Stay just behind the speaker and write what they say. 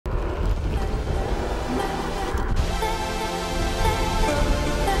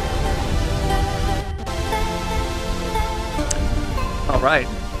Alright,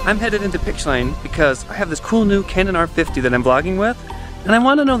 I'm headed into picture lane because I have this cool new Canon R50 that I'm vlogging with, and I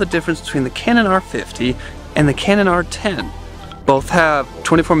want to know the difference between the Canon R50 and the Canon R10. Both have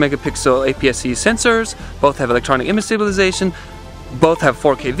 24 megapixel APS-C sensors, both have electronic image stabilization, both have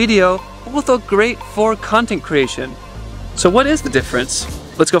 4K video, both are great for content creation. So what is the difference?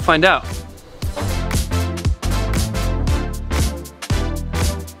 Let's go find out.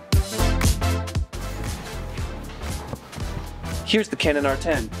 Here's the Canon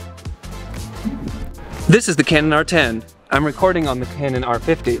R10. This is the Canon R10. I'm recording on the Canon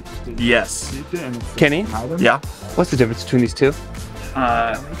R50. Yes. Kenny? Yeah. What's the difference between these two?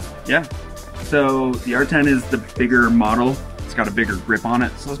 Yeah. So the R10 is the bigger model. It's got a bigger grip on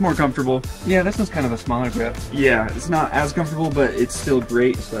it, so it's more comfortable. Yeah, this one's kind of a smaller grip. Yeah, it's not as comfortable, but it's still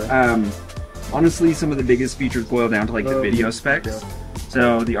great. Honestly, some of the biggest features boil down to like the video specs.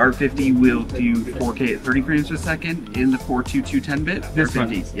 So the R50 will do 4K at 30 frames per second in the 422 10-bit. This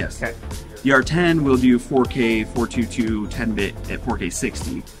one? Yes. Okay. The R10 will do 4K 422 10-bit at 4K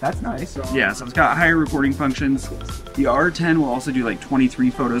 60. That's nice. Yeah, so it's got higher recording functions. The R10 will also do like 23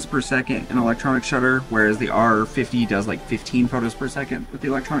 photos per second in electronic shutter, whereas the R50 does like 15 photos per second with the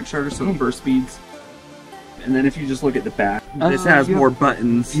electronic shutter, so the burst speeds. And then if you just look at the back, this has more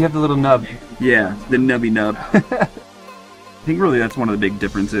buttons. You have the little nub. Yeah, the nubby nub. I think really that's one of the big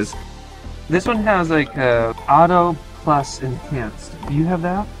differences. This one has like Auto Plus Enhanced. Do you have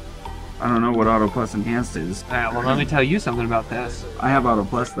that? I don't know what Auto Plus Enhanced is. Well, let me tell you something about this. I have Auto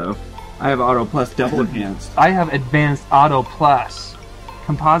Plus though. I have Auto Plus Double Enhanced. I have Advanced Auto Plus.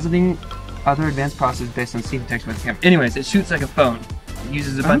 Compositing other advanced processes based on scene detection with the camera. Anyways, it shoots like a phone. It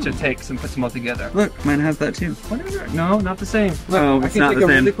uses a bunch of takes and puts them all together. Look, mine has that too. Whatever. No, not the same. Look, Oh, I it's can not take the a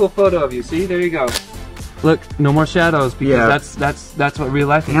same. really cool photo of you. See, there you go. Look, no more shadows because that's what real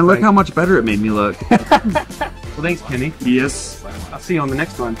life is. And look like. how much better it made me look. Well, thanks, Kenny. Yes. I'll see you on the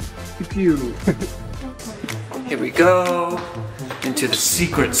next one. Pew. Here we go into the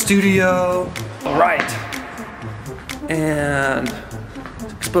secret studio. All right, and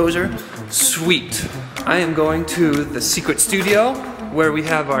exposure. Sweet. I am going to the secret studio where we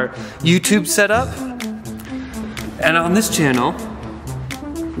have our YouTube set up, and on this channel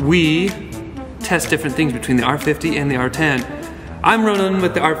we test different things between the R50 and the R10. I'm running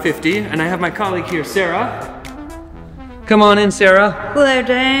with the R50, and I have my colleague here, Sara. Come on in, Sara. Hello,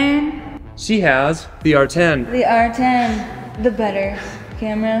 Dane. She has the R10. The R10, the better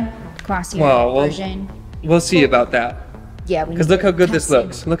camera, classier Well, version. We'll see about that. Yeah, Because look how good this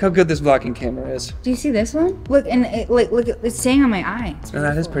looks. Look how good this vlogging camera is. Do you see this one? Look, and look, it's staying on my eye. And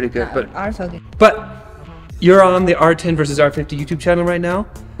that is pretty good, but autofocus. you're on the R10 versus R50 YouTube channel right now,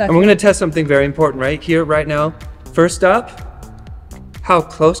 and we're gonna test something very important right here, right now. First up, how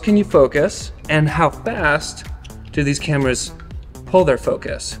close can you focus, and how fast do these cameras pull their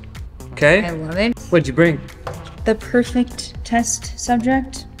focus? Okay? I love it. What'd you bring? The perfect test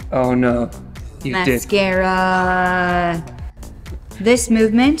subject. Oh no, you did. Mascara. This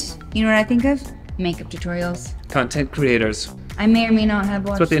movement, you know what I think of? Makeup tutorials. Content creators. I may or may not have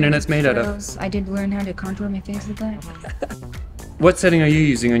watched. That's what the internet's made out of. tutorials. I did learn how to contour my face with that. What setting are you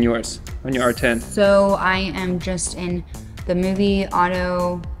using on yours, on your R10? So I am just in the movie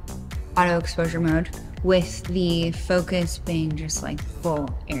auto exposure mode with the focus being just like full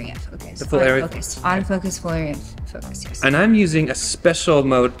area focus. The full area focus. Autofocus, full area focus, yes. And I'm using a special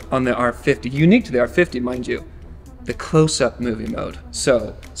mode on the R50, unique to the R50, mind you, the close-up movie mode.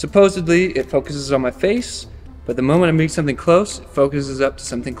 So supposedly it focuses on my face, but the moment I make something close, it focuses up to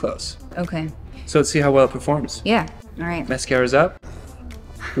something close. Okay. So let's see how well it performs. Yeah, all right. Mascara's up.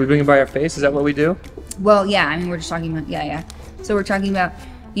 We bring it by our face, is that what we do? Well, yeah, I mean, we're just talking about, yeah. So we're talking about,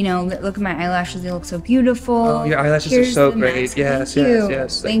 you know, look at my eyelashes, they look so beautiful. Oh, your eyelashes are so great. Yes,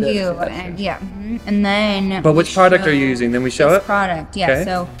 yes. Thank you. And yeah, and then. But which product are you using? Then we show it? Product, yeah. Okay.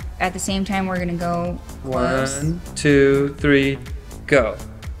 So at the same time, we're gonna go close. 1, 2, 3, go.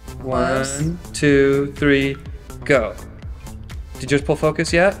 1, 2, 3, go. Did yours pull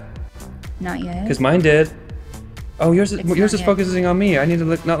focus yet? Not yet. Because mine did. Oh, yours It's is not yet. focusing on me. I need to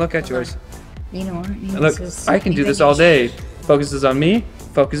not look at yours. You know what? Look, I can do this all day. Focuses on me,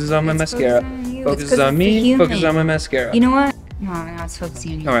 focuses on my mascara. Focuses on me, focuses on my mascara. You know what? No, now it's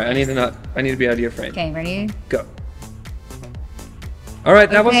focusing on you. All right, I need to be out of your frame. Okay, ready? Go. All right,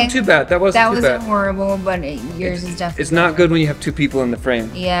 that wasn't too bad. That wasn't too bad. Horrible, but yours is definitely. It's not good when you have two people in the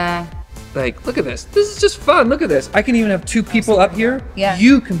frame. Yeah. Like, look at this. This is just fun. Look at this. I can even have two people up here. Yeah.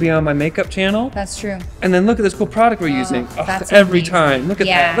 You can be on my makeup channel. That's true. And then look at this cool product we're using. Oh, That's every amazing. time. Look at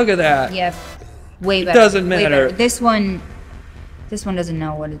that. Look at that. Yep. Way It better. doesn't Way matter. better. This one This one doesn't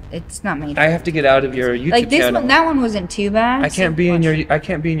know what it's not made. I have to get out of your YouTube like this channel. one, that one wasn't too bad. I can't be in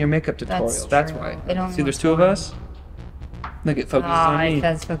your makeup tutorial. That's why. See, there's two of us. Look, it focuses on me. It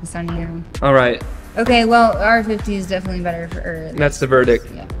does focus on you. All right. Okay, well, R50 is definitely better for. That's the verdict.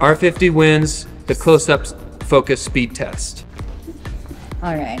 Yeah. R50 wins the close-up focus speed test.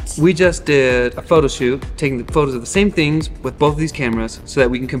 All right. We just did a photo shoot, taking the photos of the same things with both of these cameras so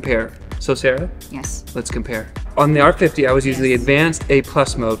that we can compare. So Sarah? Yes. Let's compare. On the R50, I was using the advanced A+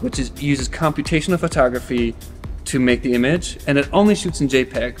 mode, which uses computational photography to make the image, and it only shoots in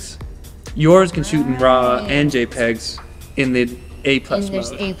JPEGs. Yours can shoot in RAW and JPEGs in the A+ mode. And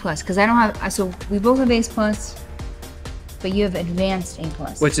there's A+, because I don't have, so we both have A+, but you have advanced A+.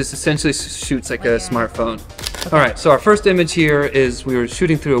 Which is essentially shoots like a smartphone. Okay. All right, so our first image here is we were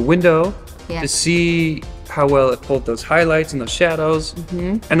shooting through a window to see how well it pulled those highlights and those shadows.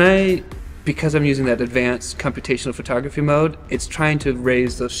 And because I'm using that advanced computational photography mode, it's trying to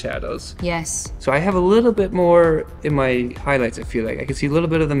raise those shadows. Yes. So I have a little bit more in my highlights, I feel like. I can see a little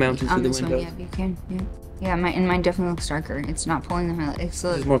bit of the mountains through the window. Yeah, you can, yeah. Mine definitely looks darker. It's not pulling the highlights.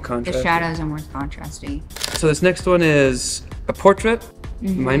 It's more contrasty. The shadows are more contrasty. So this next one is a portrait.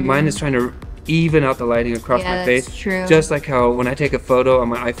 Mine is trying to even out the lighting across my face. That's true. Just like how when I take a photo on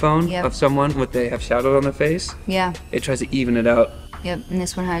my iPhone of someone they have shadow on their face, it tries to even it out. Yep, and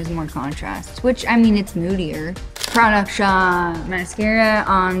this one has more contrast, which, I mean, it's moodier. Product shot mascara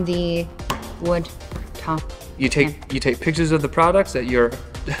on the wood top. You take pictures of the products that you're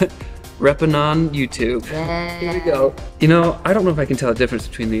repping on YouTube. Here we go. You know, I don't know if I can tell the difference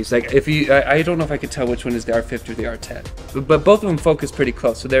between these. Like, I don't know if I could tell which one is the R50 or the R10. But both of them focus pretty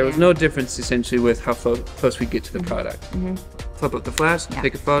close, so there was no difference essentially with how close we get to the product. Flip up the flash,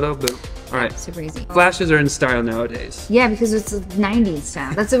 take a photo, boom. All right. Super easy. Flashes are in style nowadays. Yeah, because it's a 90s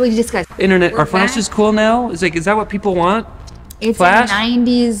style. That's what we discussed. Are flashes cool now? Is that what people want? It's Flash? a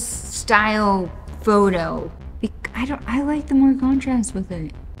 90s style photo. I like the more contrast with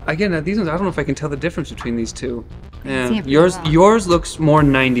it. Again, these ones, I don't know if I can tell the difference between these two. Yeah. See it pretty Yours looks more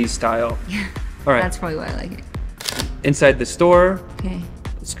 90s style. Yeah. All right. That's probably why I like it. Inside the store. Okay.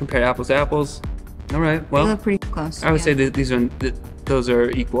 Let's compare apples to apples. All right. Well, they look pretty close. I would say that those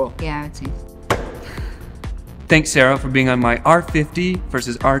are equal. Yeah, I would say. Thanks, Sarah, for being on my R50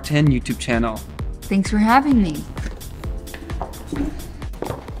 versus R10 YouTube channel. Thanks for having me.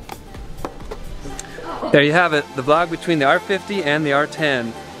 There you have it, the vlog between the R50 and the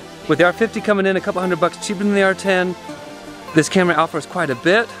R10. With the R50 coming in a couple $100 cheaper than the R10, this camera offers quite a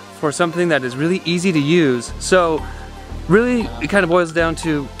bit for something that is really easy to use. So really, it kind of boils down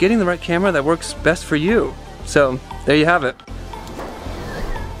to getting the right camera that works best for you. So there you have it.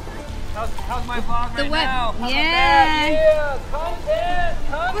 How's my vlog right now? Yeah. Content!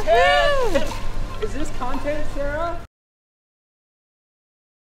 Content! Is this content, Sarah?